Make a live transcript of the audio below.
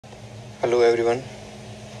Hello everyone.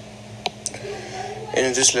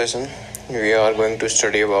 In this lesson, we are going to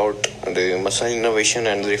study about the muscle innervation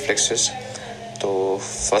and the reflexes. So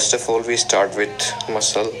first of all, we start with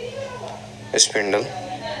muscle spindle.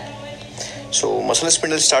 So muscle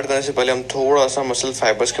spindle start करने से पहले हम थोड़ा सा muscle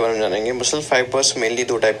fibres के बारे में जानेंगे. मसल फाइबर्स मेनली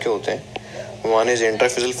दो टाइप के होते हैं. One is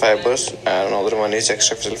इंट्राफिजियल fibres and other one is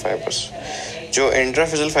एक्स्ट्राफिजियल fibres. जो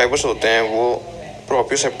इंट्राफिजियल फाइबर्स होते हैं वो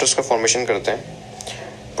प्रोप्रियोसेप्टर्स का फॉर्मेशन करते हैं.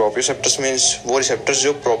 प्रोप्रियोसेप्टर्स मीन्स वो रिसेप्टर्स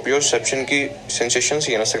जो प्रोप्रियोसेप्शन की सेंसेशन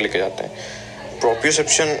सीएनएस तक लेके जाते हैं.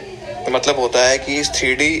 प्रोप्रियोसेप्शन मतलब होता है कि इस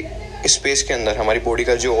 3D स्पेस के अंदर हमारी बॉडी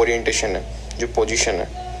का जो ओरिएंटेशन है, जो पोजीशन है,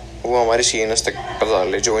 वो हमारे सीएनएस तक पता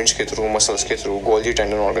चले, जॉइंट्स के थ्रू, मसल्स के थ्रू, गोल्जी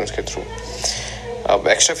टेंडन ऑर्गन्स के थ्रू. अब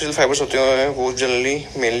एक्स्ट्रा फिजिकल फाइबर्स होते हैं वो जनरली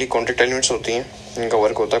मेनली कॉन्ट्रैक्टाइल यूनिट्स होती हैं, इनका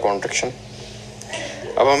वर्क होता है कॉन्ट्रैक्शन.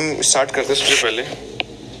 अब हम स्टार्ट करते हैं सबसे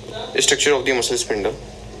पहले structure of the muscle spindle.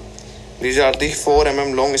 These are the 4 mm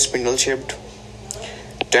long spindle shaped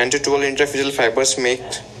 10 to 12 intraphysial fibers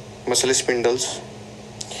make muscle spindles.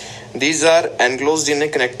 These are enclosed in a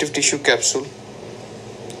connective tissue capsule.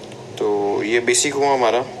 तो ये बेसिक हुआ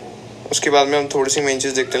हमारा. उसके बाद में हम थोड़ी सी मेन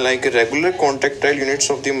चीज़ देखते हैं like regular contractile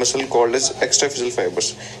units of the muscle called as एक्स्ट्राफिजियल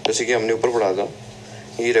fibres. जैसे कि हमने ऊपर पढ़ा था,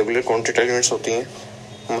 ये रेगुलर कॉन्ट्रैक्टाइल यूनिट्स होती हैं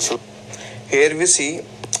muscle. Here we see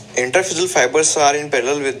इंट्राफिजियल fibres are in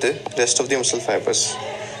parallel with the rest of the muscle fibres.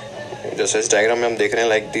 जैसे इस डायग्राम में हम देख रहे हैं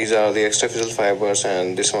like these are the एक्स्ट्राफिजियल fibres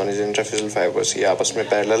and this one is इंट्राफिजियल fibres. ये आपस में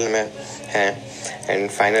पैरेलल में हैं एंड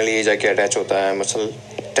फाइनली ये जाके अटैच होता है मसल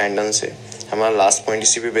टेंडन से. हमारा लास्ट पॉइंट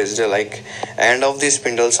इसी पे बेस्ड है like end of the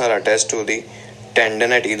spindles are attach to the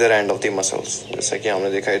tendon eight either end of the muscles. जैसा कि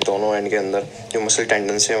हमने देखा है दोनों एंड के अंदर जो मसल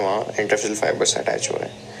टेंडन से वहाँ इंट्राफिजियल फाइबर्स अटैच हो रहे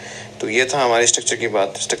हैं. तो ये था हमारे स्ट्रक्चर की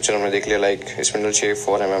बात. स्ट्रक्चर हमने देख लिया like spindle shape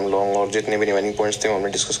 4 mm long और जितने भी रिमेनिंग पॉइंट्स थे वो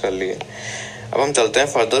हमने डिस्कस कर लिए. अब हम चलते हैं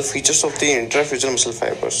further features of the इंट्राफिजियल muscle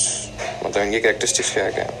fibres, मतलब इनकी कैरेक्टरिस्टिक्स क्या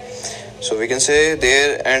क्या है. So we can say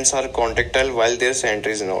there ends are contractile while there centre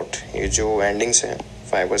is not. ये जो एंडिंग्स हैं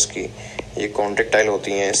फाइबर्स की ये कॉन्ट्रैक्टाइल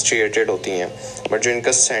होती हैं, स्ट्रिएटेड होती हैं, बट जो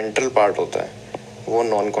इनका सेंट्रल पार्ट होता है वो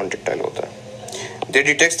नॉन कॉन्ट्रैक्टाइल होता है. दे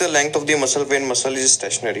detects the length of the muscle when muscle is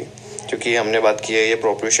stationary. क्योंकि हमने बात की है ये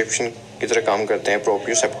प्रोप्रियोसेप्शन की तरह काम करते हैं,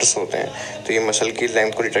 प्रोप्रियोसेप्टर्स होते हैं तो ये मसल की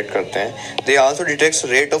लेंथ को डिटेक्ट करते हैं. They also detects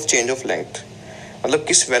rate of change of length, मतलब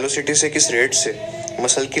किस वेलोसिटी से, किस रेट से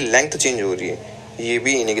मसल की लेंथ चेंज हो रही है, ये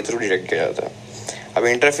भी इन्हीं के थ्रू डिटेक्ट किया जाता है. अब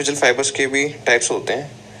इंट्राफिजियल फाइबर्स के भी टाइप्स होते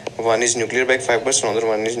हैं. One is nuclear back fibres, another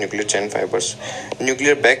one is nuclear chain fibres.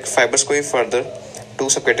 Nuclear back fibres को ही फर्दर 2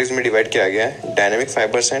 सब कैटेगरीज में डिवाइड किया गया है, dynamic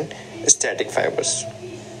fibres and static fibres.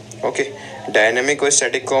 Okay, dynamic और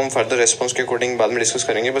स्टैटिक को हम फर्दर रेस्पॉन्स के अकॉर्डिंग बाद में डिस्कस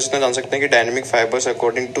करेंगे. बस इतना जान सकते हैं कि dynamic fibres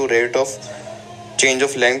according to rate of change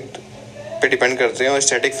of length पे डिपेंड करते हैं और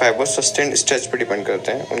स्टैटिक फाइबर्स सस्टेन स्ट्रेच पे डिपेंड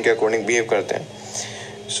करते हैं, उनके अकॉर्डिंग बिहेव करते हैं.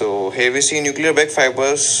 So here we C nuclear back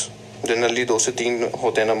fibres generally 2 से 3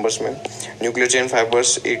 होते हैं नंबर्स में. न्यूक्लियर चेन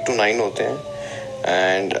फाइबर्स 8 to 9 होते हैं.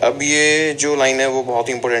 एंड अब ये जो लाइन है वो बहुत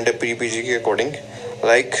ही इंपॉर्टेंट है प्री पीजी के according.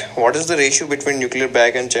 Like what is the ratio between nuclear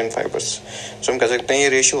back and chain fibres. सो हम कह सकते हैं ये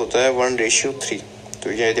रेशियो होता है 1:3.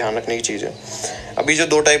 तो ये ध्यान रखने की चीज़ है. अभी जो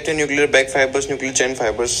 2 टाइप थे nuclear back fibres, nuclear chain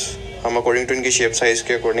fibres, हम अकॉर्डिंग टू इनकी शेप साइज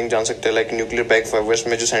के अकॉर्डिंग जान सकते हैं. लाइक न्यूक्लियर बैक फाइबर्स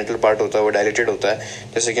में जो सेंट्रल पार्ट होता है वो डायलेटेड होता है.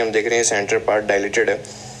 जैसे कि हम देख रहे हैं सेंट्रल पार्ट डायलेटेड है,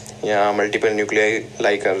 यहाँ मल्टीपल न्यूक्लियाई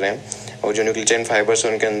लाई कर रहे हैं. और जो न्यूक्लियर चेन फाइबर्स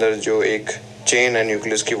है उनके अंदर जो एक चेन है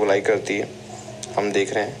न्यूक्लियस की वो लाई करती है. हम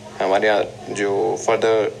देख रहे हैं हमारे यहाँ जो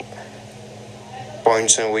फर्दर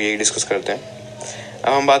पॉइंट्स हैं वो यही डिस्कस करते हैं.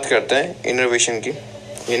 अब हम बात करते हैं इनर्वेशन की.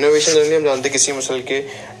 इनर्वेशन जनरली हम जानते हैं किसी मसल के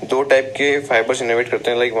 2 टाइप के फाइबर्स इनर्वेट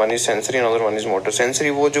करते हैं. Like one is sensory and other one is motor. Sensory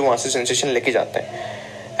वो जो वहाँ से सेंसेशन लेके जाते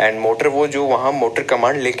हैं एंड मोटर वो जो वहाँ मोटर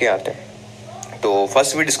कमांड लेके आते हैं. तो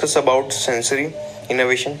first we discuss about sensory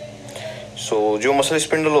innervation. सो जो मसल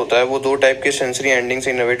स्पिंडल होता है वो 2 टाइप के सेंसरी एंडिंग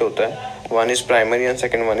से इनर्वेट होता है. One is primary and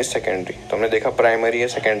second one is secondary. तो हमने देखा प्राइमरी है,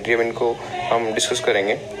 सेकेंडरी, अब इनको हम डिस्कस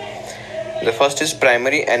करेंगे. The first is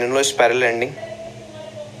primary एनुलो spiral ending.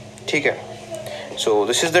 ठीक है. So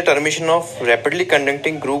this is the termination of rapidly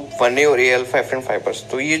conducting group 1A और A अल्फा एफरेंट फाइबर्स.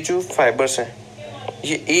 तो ये जो फाइबर्स हैं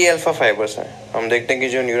ये A अल्फा फाइबर्स हैं. हम देखते हैं कि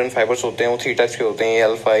जो न्यूरन फाइबर्स होते हैं वो 3 टाइप्स के होते हैं, A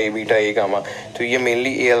alpha, A beta, A gamma. तो ये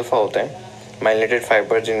मेनली A अल्फा होते हैं, माइलिनेटेड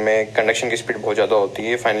फाइबर जिनमें कंडक्शन की स्पीड बहुत ज़्यादा होती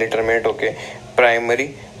है. फाइनली टर्मिनेट होके प्राइमरी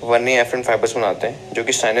 1A एफरेंट फाइबर्स बनाते हैं जो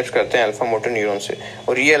कि साइनेप्स करते हैं अल्फा मोटर न्यूरॉन से.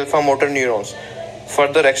 और ये alpha motor neurons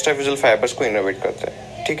further एक्स्ट्राफिजियल fibres को इनर्वेट करते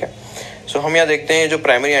हैं. ठीक है. सो हम यहाँ देखते हैं जो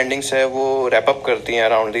प्राइमरी एंडिंग्स है वो रैप अप करती हैं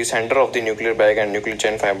around the centre of the nuclear bag and nuclear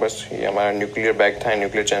chain fibres. ये हमारा न्यूक्लियर बैग था,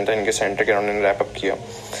 न्यूक्लियर चेन था, इनके सेंटर के अराउंड रैप अप किया.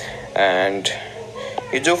 एंड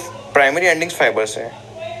ये जो प्राइमरी एंडिंग्स फाइबर्स हैं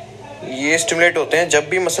ये स्टिमुलेट होते हैं जब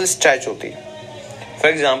भी मसल स्ट्रेच होती है. फॉर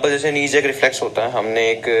एग्जांपल जैसे नीज एक रिफ्लेक्स होता है, हमने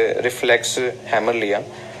एक रिफ्लेक्स हैमर लिया,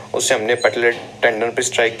 उससे हमने पैटेलर टेंडन पे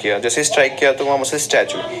स्ट्राइक किया, जैसे स्ट्राइक किया तो वहाँ मसल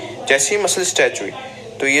स्ट्रेच हुई, जैसे ही मसल स्ट्रेच हुई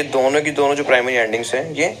तो ये दोनों की दोनों जो प्राइमरी एंडिंग्स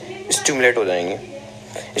हैं ये स्टिमुलेट हो जाएंगी।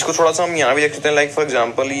 इसको थोड़ा सा हम यहाँ भी देख सकते हैं, लाइक फॉर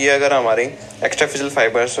एग्जांपल ये अगर हमारे एक्स्ट्राफिजियल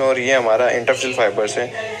फाइबर्स है और ये हमारा इंटरफिजियल फाइबर्स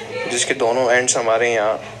है, जिसके दोनों एंड्स हमारे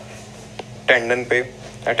यहाँ टेंडन पे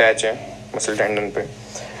अटैच है, मसल टेंडन पे।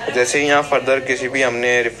 जैसे ही यहाँ फर्दर किसी भी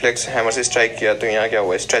हमने रिफ्लेक्स हैमर से स्ट्राइक किया तो यहाँ क्या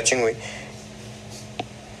हुआ, स्ट्रेचिंग हुई।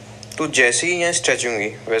 तो जैसे ही यहाँ स्ट्रेचिंग हुई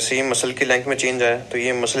वैसे ही मसल की लेंथ में चेंज आया, तो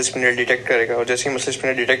ये मसल स्पिंडल डिटेक्ट करेगा, और जैसे ही मसल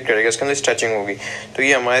स्पिंडल डिटेक्ट करेगा इसके अंदर स्ट्रेचिंग होगी, तो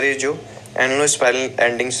ये हमारे जो एनुलो स्पाइरल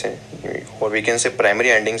एंडिंग्स हैं और we can say primary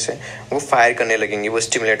endings हैं वो फायर करने लगेंगी, वो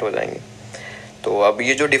स्टिमुलेट हो जाएंगी। तो अब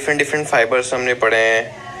ये जो डिफरेंट फाइबर्स हमने पढ़े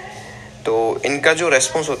हैं तो इनका जो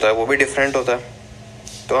रेस्पॉन्स होता है वो भी डिफरेंट होता है।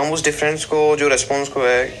 तो हम उस डिफरेंस को, जो रेस्पॉन्स को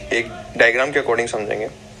है, एक डायग्राम के अकॉर्डिंग समझेंगे।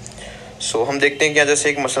 सो हम देखते हैं कि जैसे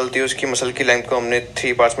एक मसल थी, उसकी मसल की लेंथ को हमने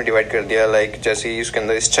 3 पार्ट्स में डिवाइड कर दिया। लाइक जैसे ही उसके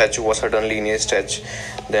अंदर स्ट्रेच हुआ, sudden linear stretch,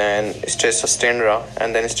 then stretch sustain रहा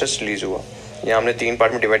एंड देन स्ट्रेच रिलीज हुआ। यहाँ हमने 3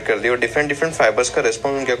 पार्ट में डिवाइड कर दिया और डिफरेंट फाइबर्स का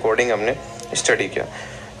रेस्पॉन्स उनके अकॉर्डिंग हमने स्टडी किया।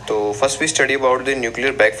 तो first we study about the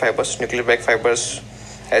nuclear back fibres. Nuclear back fibres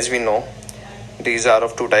as we know these are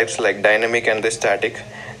of 2 types, like dynamic and the static.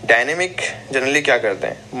 Dynamic generally क्या करते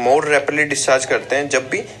हैं, मोर रैपिडली डिस्चार्ज करते हैं जब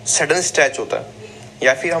भी सडन स्ट्रेच होता है,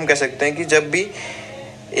 या फिर हम कह सकते हैं कि जब भी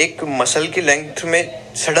एक मसल की लेंथ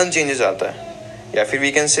में सडन चेंजेस आता है, या फिर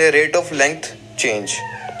we can say rate of length change,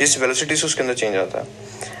 जिस वेलोसिटी से उसके अंदर चेंज आता है।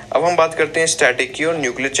 अब हम बात करते हैं स्टैटिक की और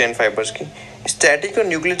न्यूक्लियर चेन फाइबर्स की। स्टैटिक और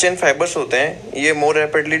न्यूक्लियर चेन फाइबर्स होते हैं, ये मोर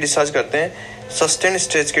रैपिडली डिस्चार्ज करते हैं सस्टेन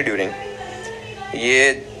स्ट्रेच के ड्यूरिंग।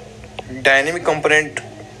 ये डायनेमिक कंपोनेंट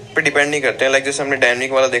पे डिपेंड नहीं करते हैं, लाइक जैसे हमने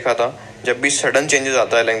डायनेमिक वाला देखा था, जब भी सडन चेंजेस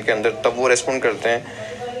आता है लेंथ के अंदर तब वो रेस्पॉन्ड करते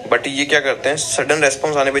हैं, बट ये क्या करते हैं, सडन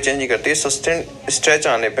रेस्पॉन्स आने पे चेंज नहीं करते, सस्टेन स्ट्रेच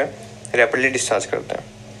आने पे रैपिडली डिस्चार्ज करते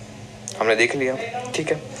हैं। हमने देख लिया,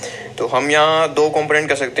 ठीक है। तो हम यहाँ 2 कंपोनेंट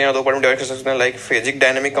कर सकते हैं, 2 पार्ट में डिवाइड कर सकते हैं, like phasic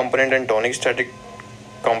dynamic component and tonic static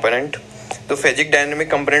component. तो फेजिक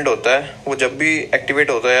डायनेमिक कंपोनेंट होता है वो जब भी एक्टिवेट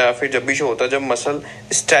होता है या फिर जब भी शो होता है जब मसल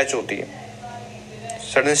स्ट्रेच होती है,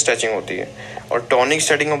 सडन स्ट्रेचिंग होती है। और टॉनिक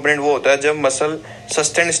स्ट्रेचिंग कंपोनेंट वो होता है जब मसल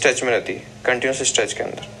सस्टेन स्ट्रेच में रहती है, कंटिन्यूस स्ट्रेच के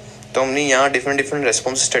अंदर। तो हमने यहाँ डिफरेंट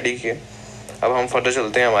रेस्पॉन्स स्टडी किए। अब हम फर्दर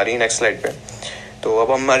चलते हैं हमारी नेक्स्ट स्लाइड पे। तो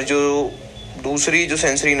अब हमारी जो दूसरी जो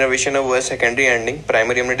सेंसरी इनर्वेशन है वो है सेकेंडरी एंडिंग।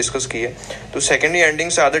 प्राइमरी हमने डिस्कस की है। तो secondary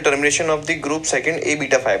endings are the termination of the group second A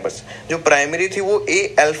beta fibres. जो प्राइमरी थी वो ए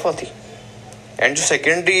अल्फा थी एंड जो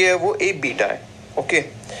सेकेंडरी है वो ए बीटा है। Okay,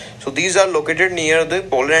 so these are located near the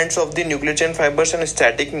polar ends of the nuclear chain fibers and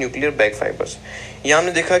static nuclear back fibers। यहाँ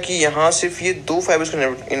हमने देखा कि यहाँ सिर्फ ये 2 फाइबर्स को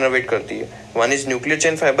इनर्वेट करती है, one is nuclear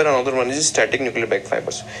chain fibre and another one is static nuclear back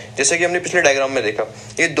fibres. जैसे कि हमने पिछले डायग्राम में देखा,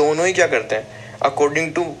 ये दोनों ही क्या करते हैं,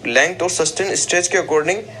 अकॉर्डिंग टू लेंथ और सस्टेन स्ट्रेच के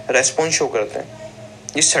अकॉर्डिंग रेस्पॉन्स शो करते हैं।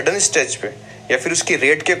 ये सडन स्ट्रेच पे या फिर उसकी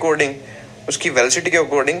रेट के अकॉर्डिंग, उसकी वेलोसिटी के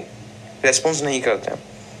अकॉर्डिंग रेस्पॉन्स नहीं करते हैं।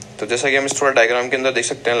 तो जैसा कि हम इस थोड़ा डायग्राम के अंदर देख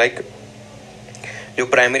सकते हैं, लाइक जो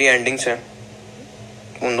प्राइमरी एंडिंग्स हैं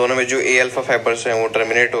उन दोनों में जो ए अल्फा फाइबर्स हैं वो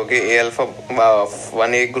टर्मिनेट होके ए अल्फा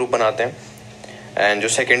 1A ग्रुप बनाते हैं, एंड जो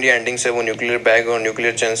सेकेंडरी एंडिंग्स है वो न्यूक्लियर बैग और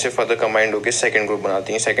न्यूक्लियर चेन से फर्दर कंबाइंड होकर सेकेंड ग्रुप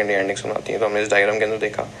बनाती हैं, सेकेंडरी एंडिंग्स बनाती हैं। तो हमने इस डायग्राम के अंदर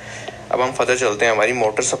देखा। अब हम फर्दर चलते हैं हमारी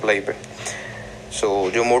मोटर सप्लाई पे।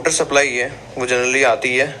 सो जो मोटर सप्लाई है वो जनरली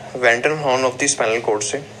आती है ventral horn of the spinal cord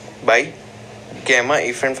से बाई गैमा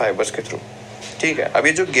इफेरेंट फाइबर्स के थ्रू। ठीक है, अब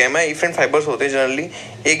ये जो गैमा इफेरेंट फाइबर्स होते हैं जनरली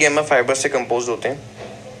ए गैमा फाइबर से कंपोज होते हैं।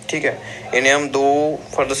 ठीक है, इन्हें हम 2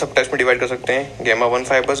 फर्दर सब टाइप्स में डिवाइड कर सकते हैं, gamma 1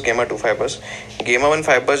 fibres, gamma 2 fibres. Gamma 1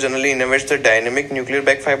 fibres generally इनर्वेट्स the dynamic nuclear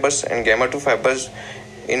back fibres and gamma 2 fibres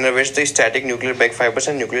इनर्वेट्स the static nuclear back fibres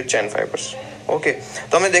and nuclear chain fibres. Okay,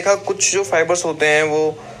 तो हमने देखा कुछ जो फाइबर्स होते हैं वो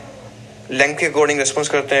लेंथ के अकॉर्डिंग रेस्पॉन्स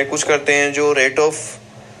करते हैं, कुछ करते हैं जो रेट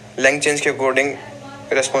ऑफ लेंथ चेंज के अकॉर्डिंग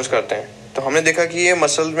रेस्पॉन्स करते हैं। तो हमने देखा कि ये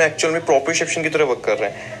मसल में एक्चुअल में प्रोप्रियोसेप्शन की तरह वर्क कर रहे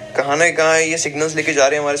हैं, कहाँ ना कहाँ ये सिग्नल्स लेके जा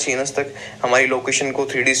रहे हैं हमारे सीनस तक, हमारी लोकेशन को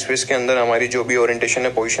 3D स्पेस के अंदर हमारी जो भी ओरिएंटेशन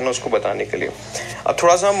है, पोजीशन है, उसको बताने के लिए। अब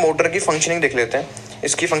थोड़ा सा हम मोटर की फंक्शनिंग देख लेते हैं।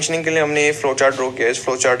 इसकी फंक्शनिंग के लिए हमने ये फ्लो चार्ट ड्रॉ किया है। इस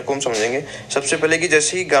फ्लो चार्ट को हम समझेंगे सबसे पहले कि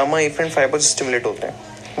जैसे ही गामा इफेरेंट फाइबर्स स्टिमुलेट होते हैं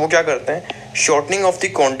वो क्या करते हैं, shortening of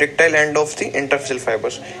the contractile end of the इंटरफिजियल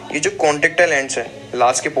fibres. ये जो कॉन्ट्रेक्टाइल एंड्स हैं,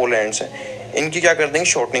 लास्ट के पोलर एंड्स हैं, इनकी क्या कर देंगे,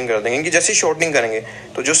 शॉर्टनिंग कर देंगे। इनकी जैसे ही शॉर्टनिंग करेंगे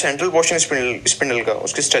तो जो सेंट्रल पोर्शन स्पिंडल का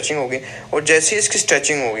उसकी स्ट्रेचिंग होगी, और जैसे ही इसकी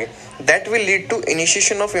स्ट्रेचिंग होगी that will lead to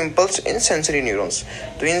initiation of impulse in sensory neurons.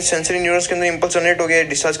 तो इन सेंसरी न्यूरॉन्स के अंदर इम्पल्स जनरेट हो गया,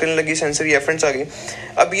 डिस्चार्ज करने लगी, सेंसरी एफरेंट्स आ गई।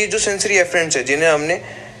 अब ये जो सेंसरी एफरेंट्स है जिन्हें हमने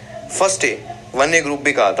फर्स्ट 1A ग्रुप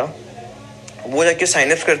भी कहा था, वो जाके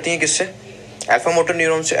साइनअप्स करती हैं किससे, अल्फा मोटर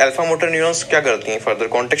न्यूरॉन से अल्फा मोटर न्यूरॉन्स क्या करती हैं, फर्दर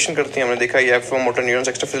कॉन्ट्रैक्शन करती हैं। हमने देखा ये अल्फा मोटर न्यूरॉन्स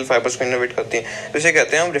एक्स्ट्राफिजियल फाइबर्स को इनर्वेट करती हैं, तो इसे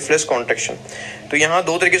कहते हैं हम रिफ्लेक्स कॉन्ट्रैक्शन। तो यहाँ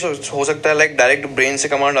दो तरीके से हो सकता है, लाइक डायरेक्ट ब्रेन से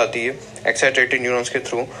कमांड आती है एक्साइटेटेड न्यूरॉन्स के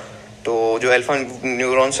थ्रू, तो जो अल्फा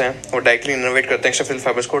न्यूरॉन्स हैं वो डायरेक्टली इनर्वेट करते हैं एक्स्ट्राफिजियल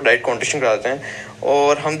फाइबर्स को, डायरेक्ट कॉन्ट्रैक्शन कराते हैं।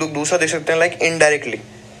 और हम दूसरा देख सकते हैं लाइक इनडायरेक्टली,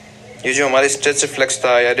 ये जो हमारे स्ट्रेच रिफ्लेक्स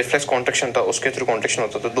था या रिफ्लेक्स कॉन्ट्रैक्शन था उसके थ्रू कॉन्ट्रैक्शन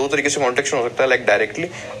होता है। तो दो तरीके से कॉन्ट्रैक्शन हो सकता है, लाइक डायरेक्टली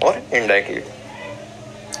और इनडायरेक्टली।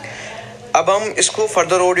 अब हम इसको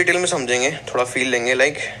फर्दर और डिटेल में समझेंगे, थोड़ा फील लेंगे।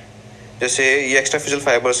 लाइक जैसे ये एक्स्ट्राफिजियल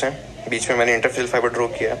फाइबर्स हैं, बीच में मैंने इंटरफिजियल फाइबर ड्रॉ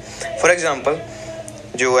किया। फॉर एग्जांपल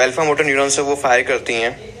जो अल्फा मोटर न्यूरॉन्स है वो फायर करती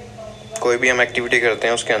हैं, कोई भी हम एक्टिविटी करते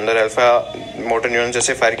हैं उसके अंदर अल्फा मोटर न्यूरॉन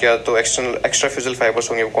जैसे फायर किया तो एक्स्ट्राफिजियल फाइबर्स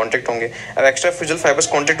होंगे, वो कॉन्टैक्ट होंगे। अब एक्स्ट्राफिजियल फाइबर्स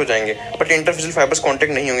कॉन्टैक्ट हो जाएंगे बट इंटरफिजियल फाइबर्स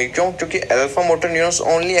कॉन्टैक्ट नहीं होंगे। क्यों? क्योंकि अल्फा मोटर न्यूरॉन्स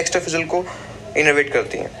ओनली एक्स्ट्राफिजियल को इनर्वेट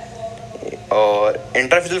करती हैं और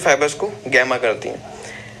इंटरफिजियल फाइबर्स को गैमा करती हैं।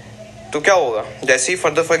 तो क्या होगा, जैसे ही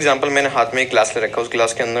फॉर एग्जांपल मैंने हाथ में एक ग्लास ले रखा, उस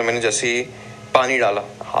ग्लास के अंदर मैंने जैसे ही पानी डाला,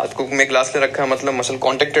 हाथ को मैं ग्लास ले रखा है मतलब मसल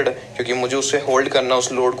कॉन्टेक्टेड है, क्योंकि मुझे उससे होल्ड करना,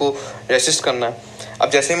 उस लोड को रेसिस्ट करना है। अब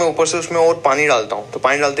जैसे मैं ऊपर से उसमें और पानी डालता हूँ तो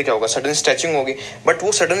पानी डालते क्या होगा, सडन स्ट्रेचिंग होगी, बट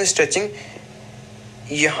वो सडन स्ट्रेचिंग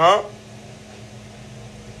यहाँ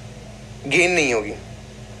गेन नहीं होगी,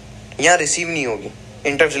 यहाँ रिसीव नहीं होगी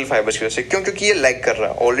इंटरफिजियल फाइबर्स की वजह से। क्यों? क्योंकि ये लैग कर रहा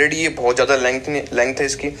है ऑलरेडी, ये बहुत ज़्यादा लेंथ है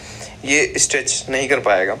इसकी, ये स्ट्रेच नहीं कर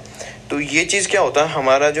पाएगा। तो ये चीज़ क्या होता है,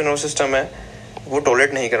 हमारा जो नर्व सिस्टम है वो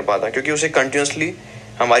टॉलरेट नहीं कर पाता, क्योंकि उसे कंटिन्यूसली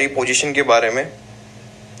हमारी पोजीशन के बारे में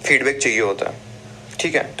फीडबैक चाहिए होता है।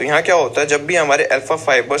 ठीक है, तो यहाँ क्या होता है, जब भी हमारे अल्फा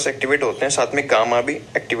फाइबर्स एक्टिवेट होते हैं साथ में गामा भी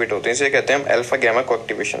एक्टिवेट होते हैं, इसे कहते हैं हम अल्फा गैमा को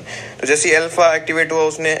एक्टिवेशन। तो जैसे अल्फा एक्टिवेट हुआ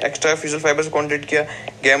उसने एक्स्ट्राफिजियल फाइबर्स को कॉन्ट्रैक्ट किया,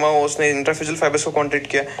 गैमा हुआ उसने इंट्राफिजियल फाइबर्स को कॉन्ट्रैक्ट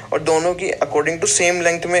किया, और दोनों की अकॉर्डिंग टू सेम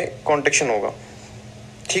लेंथ में कॉन्ट्रैक्शन होगा।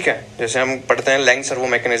 ठीक है, जैसे हम पढ़ते हैं length servo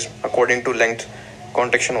mechanism, according to length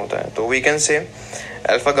contraction होता है। तो we can say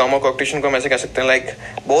alpha gamma कोएक्टिवेशन को हम ऐसे कह सकते हैं, like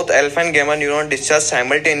both alpha and gamma neuron discharge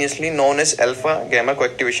simultaneously known as alpha gamma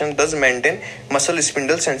कोएक्टिवेशन दस मेंटेन मसल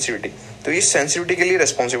स्पिंडल सेंसिटिविटी। तो ये सेंसिटिविटी के लिए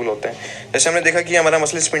रिस्पॉन्सिबल होते हैं। जैसे हमने देखा कि हमारा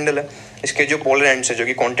मसल स्पिंडल है, इसके जो पोलर एंड्स है जो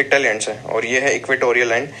कि कॉन्टेक्टाइल एंड्स है, और ये है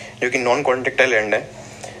इक्वेटोरियल एंड जो कि नॉन कॉन्टेक्टाइल एंड है।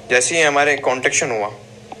 जैसे ही हमारे कॉन्ट्रैक्शन हुआ,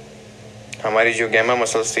 हमारी जो गैमा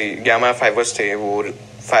मसल्स थी, गैमा फाइबर्स थे, वो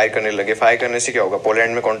फायर करने लगे। फायर करने से क्या होगा, पोलर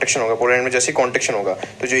एंड में कॉन्ट्रैक्शन होगा। पोलर एंड में जैसे ही कॉन्ट्रैक्शन होगा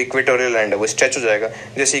तो जो इक्वेटोरियल एंड है वो स्ट्रेच हो जाएगा।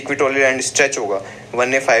 जैसे इक्वेटोरियल एंड स्ट्रेच होगा,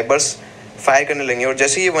 वन ए फाइबर्स फायर करने लगेंगे, और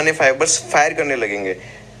जैसे ये वन ए फाइबर्स फायर करने लगेंगे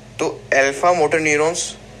तो अल्फा मोटर न्यूरॉन्स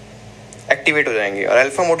एक्टिवेट हो जाएंगे, और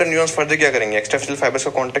अल्फा मोटर न्यूरॉन्स फर्दर क्या करेंगे, एक्स्ट्राफिजियल फाइबर्स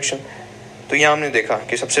का कॉन्ट्रैक्शन। तो यहाँ हमने देखा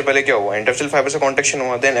कि सबसे पहले क्या हुआ, इंटरफिजियल फाइबर्स का कॉन्ट्रैक्शन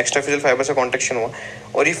हुआ, देन एक्स्ट्राफिजियल फाइबर्स का कॉन्ट्रैक्शन हुआ,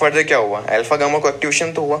 और ये फर्दर क्या हुआ, अल्फा गामा को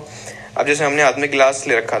एक्टिवेशन तो हुआ। अब जैसे हमने हाथ में गिलास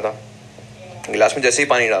ले रखा था, गिलास में जैसे ही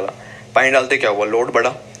पानी डाला, पानी डालते क्या हुआ, लोड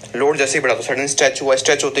बढ़ा, लोड जैसे ही बढ़ा तो सडन स्ट्रेच हुआ,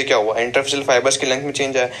 स्ट्रेच होते क्या हुआ, इंटरफिजियल फाइबर्स की लेंथ में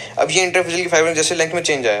चेंज आया। अब ये इंटरफिजियल की फाइबर जैसे लेंथ में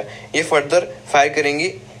चेंज आया, ये फर्दर फायर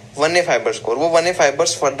करेंगी वन ए फाइबर्स को, और वो वन ए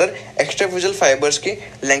फाइबर्स फर्दर एक्स्ट्राफिजियल फाइबर्स की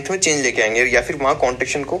लेंथ में चेंज लेके आएंगे, या फिर वहाँ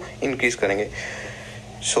कॉन्ट्रैक्शन को इंक्रीज करेंगे।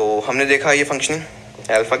 सो हमने देखा ये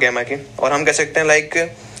फंक्शनिंग अल्फा गैमा की, और हम कह सकते हैं like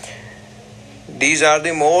these are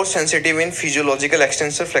the more sensitive in physiological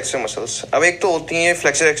extensor flexor muscles. अब एक तो होती है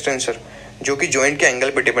फ्लेक्सर एक्सटेंसर जो कि जॉइंट के एंगल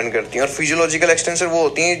पे डिपेंड करती हैं, और फिजियोलॉजिकल एक्सटेंसर वो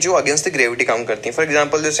होती हैं जो अगेंस्ट द ग्रेविटी काम करती हैं। फॉर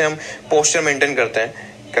एग्जांपल जैसे हम पोस्चर मेंटेन करते हैं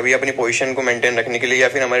कभी अपनी पोजीशन को मेंटेन रखने के लिए, या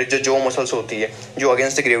फिर हमारी जो मसल्स होती है जो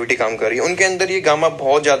अगेंस्ट द ग्रेविटी काम कर रही है, उनके अंदर ये गामा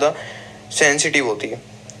बहुत ज़्यादा सेंसिटिव होती है।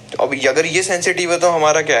 तो अब अगर ये सेंसिटिव है तो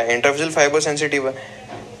हमारा क्या है, इंटरफिजियल फाइबर सेंसिटिव है,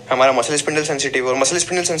 हमारा मसल स्पिंडल सेंसिटिव है, और मसल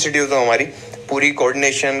स्पिंडल सेंसिटिव तो हमारी पूरी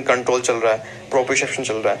कोऑर्डिनेशन कंट्रोल चल रहा है, प्रोप्रियोसेप्शन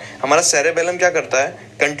चल रहा है। हमारा सेरेबेलम क्या करता है,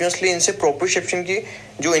 कंटिन्यूसली इनसे प्रोप्रियोसेप्शन की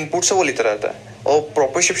जो इनपुट्स है वो लेता रहता है, और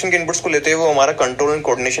प्रोप्रियोसेप्शन के इनपुट्स को लेते हुए वो हमारा कंट्रोल एंड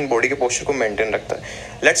कोऑर्डिनेशन बॉडी के पोस्चर को मेंटेन रखता है।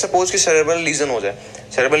 लेट सपोज कि सेरेब्रल लीजन हो जाए,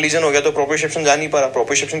 सेरेब्रल लीजन हो गया तो प्रोप्रियोसेप्शन जा नहीं पा रहा।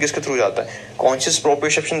 प्रोप्रियोसेप्शन किसके थ्रू जाता है, कॉन्शियस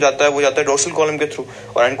प्रोप्रियोसेप्शन जाता है, वो जाता है डोर्सल कॉलम के थ्रू,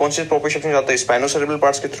 और अनकॉन्शियस प्रोप्रियोसेप्शन जाता है स्पाइनोसेरेब्रल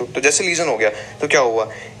पार्ट्स के थ्रू। तो जैसे लीजन हो गया तो क्या हुआ,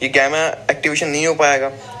 ये गैमा एक्टिवेशन नहीं हो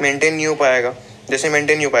पाएगा, मेंटेन नहीं हो पाएगा। जैसे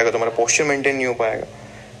मेंटेन नहीं हो पाएगा तो हमारा पोस्चर मेंटेन नहीं हो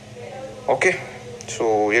पाएगा। ओके,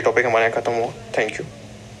 सो ये टॉपिक हमारे यहाँ खत्म हुआ। Thank you.